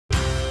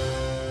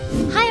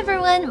Hi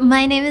everyone,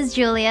 my name is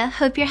Julia.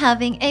 Hope you're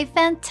having a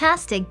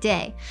fantastic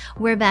day.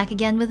 We're back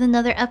again with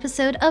another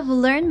episode of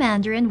Learn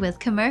Mandarin with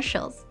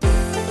Commercials.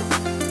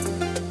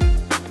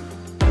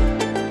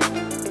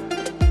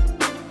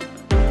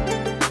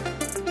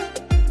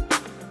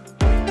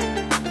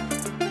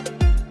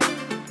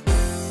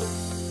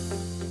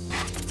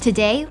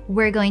 Today,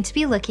 we're going to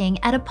be looking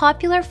at a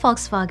popular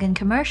Volkswagen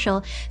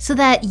commercial so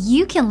that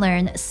you can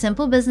learn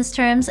simple business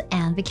terms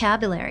and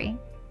vocabulary.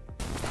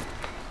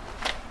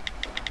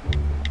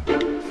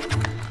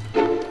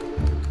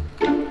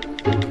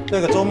 这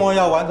个周末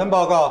要完成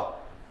报告，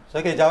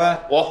谁可以加班？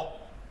我。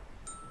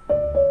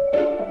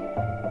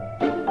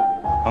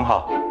很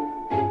好，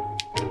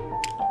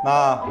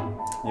那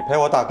你陪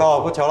我打高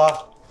尔夫球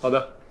了。好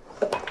的。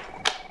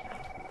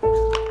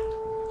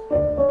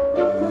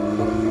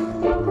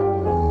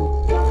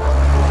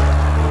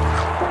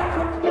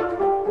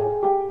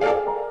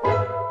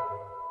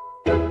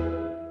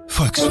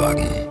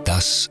 Volkswagen,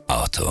 das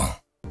Auto.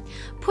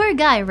 Poor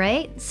guy,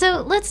 right?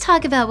 So let's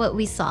talk about what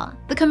we saw.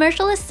 The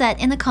commercial is set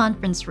in a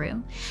conference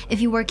room. If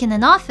you work in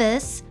an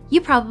office,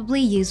 you probably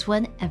use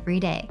one every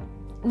day.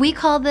 We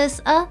call this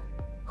a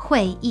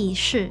会议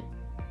室.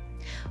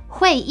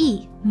 会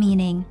议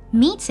meaning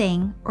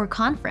meeting or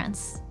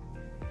conference.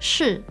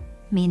 室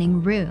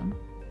meaning room.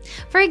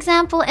 For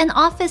example, an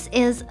office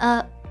is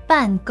a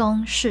办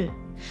公室.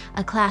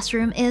 A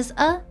classroom is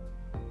a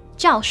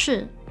教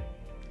室.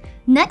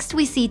 Next,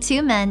 we see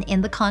two men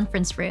in the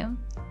conference room.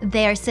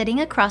 They are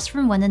sitting across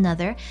from one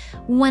another.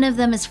 One of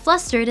them is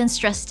flustered and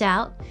stressed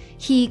out.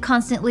 He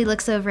constantly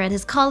looks over at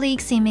his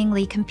colleague,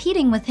 seemingly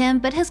competing with him,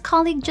 but his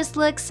colleague just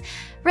looks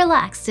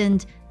relaxed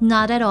and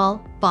not at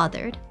all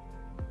bothered.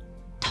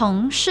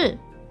 同事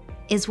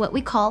is what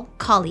we call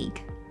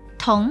colleague.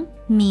 同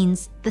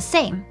means the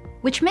same,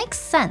 which makes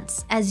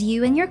sense as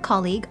you and your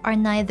colleague are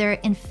neither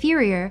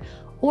inferior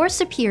or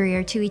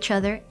superior to each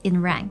other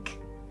in rank.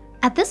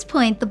 At this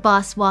point, the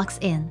boss walks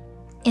in.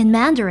 In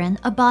Mandarin,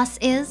 a boss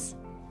is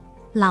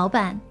老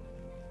板.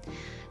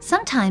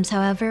 Sometimes,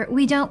 however,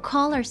 we don't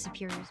call our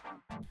superiors.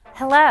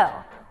 Hello!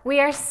 We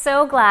are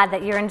so glad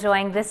that you're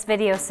enjoying this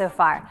video so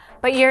far,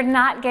 but you're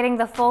not getting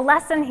the full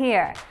lesson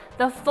here.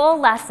 The full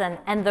lesson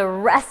and the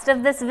rest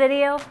of this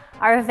video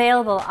are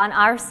available on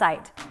our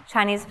site,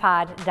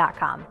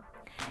 ChinesePod.com.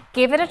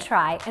 Give it a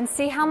try and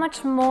see how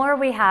much more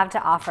we have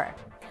to offer.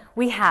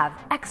 We have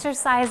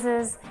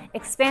exercises,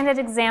 expanded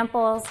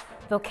examples,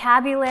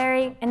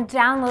 vocabulary, and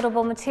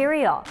downloadable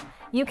material.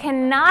 You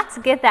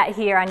cannot get that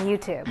here on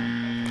YouTube.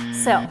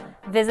 So,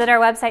 visit our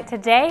website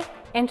today,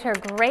 enter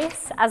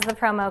GRACE as the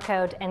promo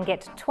code, and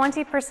get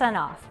 20%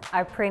 off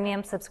our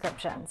premium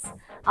subscriptions.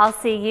 I'll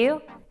see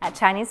you at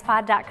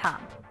ChinesePod.com.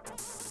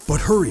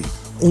 But hurry!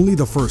 Only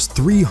the first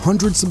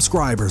 300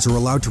 subscribers are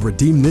allowed to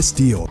redeem this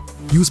deal.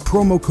 Use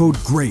promo code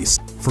GRACE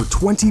for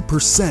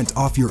 20%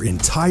 off your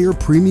entire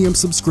premium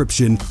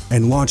subscription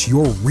and launch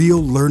your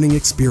real learning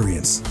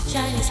experience.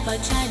 Chinese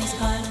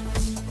Pod.